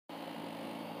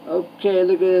Okay,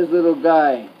 look at this little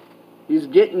guy. He's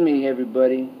getting me,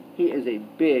 everybody. He is a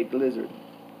big lizard.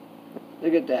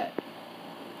 Look at that.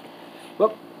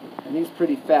 Whoop. And he's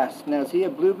pretty fast. Now, is he a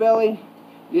blue belly?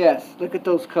 Yes, look at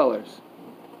those colors.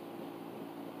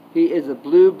 He is a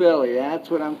blue belly. That's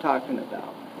what I'm talking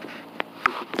about.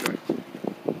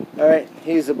 Alright,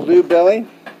 he's a blue belly.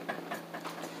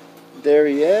 There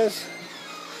he is.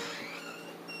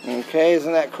 Okay,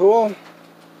 isn't that cool?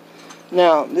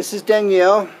 Now, this is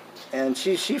Danielle, and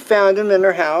she found him in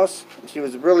her house. She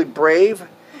was really brave,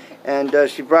 and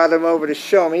she brought him over to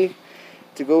show me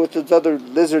to go with those other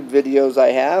lizard videos I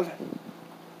have.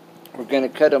 We're going to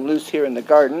cut him loose here in the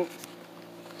garden.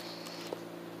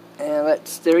 And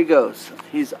there he goes.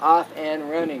 He's off and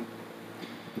running.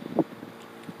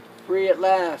 Free at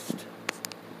last.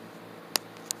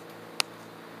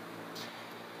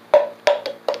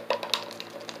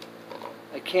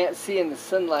 I can't see in the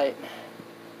sunlight,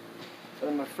 but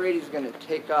I'm afraid he's going to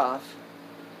take off.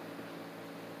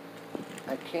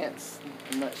 I'm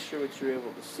not sure what you're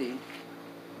able to see.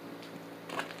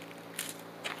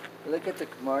 Look at the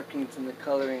markings and the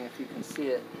coloring, if you can see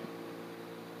it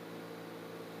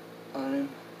on him.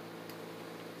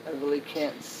 I really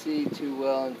can't see too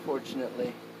well,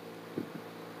 unfortunately.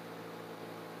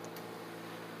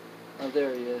 Oh,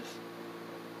 there he is.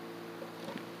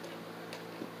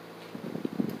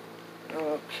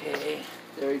 Okay,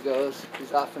 there he goes.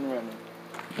 He's off and running.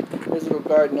 Here's a little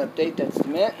garden update. That's the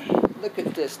mint. Look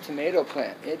at this tomato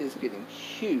plant. It is getting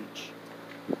huge.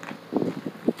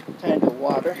 Time to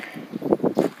water.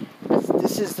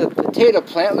 This is the potato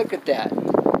plant. Look at that.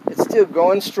 It's still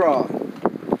going strong.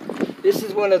 This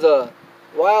is one of the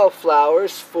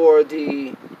wildflowers for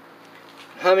the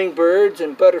hummingbirds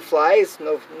and butterflies.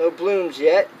 No blooms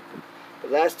yet. The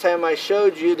last time I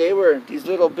showed you, they were these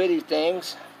little bitty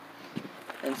things.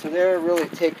 And so they're really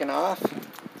taking off.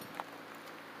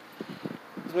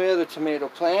 Here's my other tomato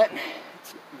plant.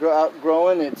 It's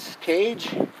outgrowing its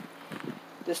cage.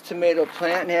 This tomato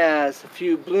plant has a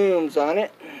few blooms on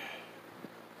it.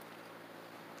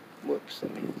 Whoops,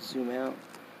 let me zoom out.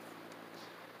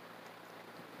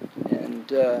 And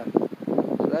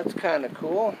so that's kind of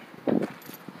cool.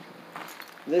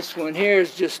 This one here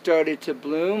has just started to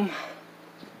bloom.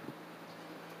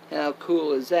 How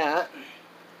cool is that?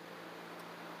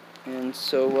 And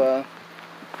so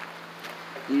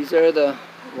these are the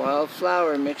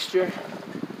wildflower mixture.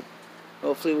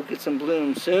 Hopefully we'll get some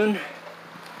blooms soon.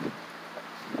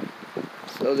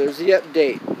 So there's the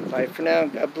update. Bye for now.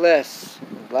 God bless.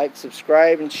 Like,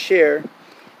 subscribe, and share.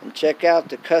 And check out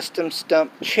the custom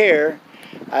stump chair.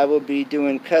 I will be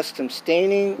doing custom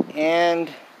staining and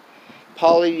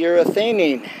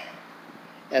polyurethaning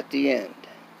at the end.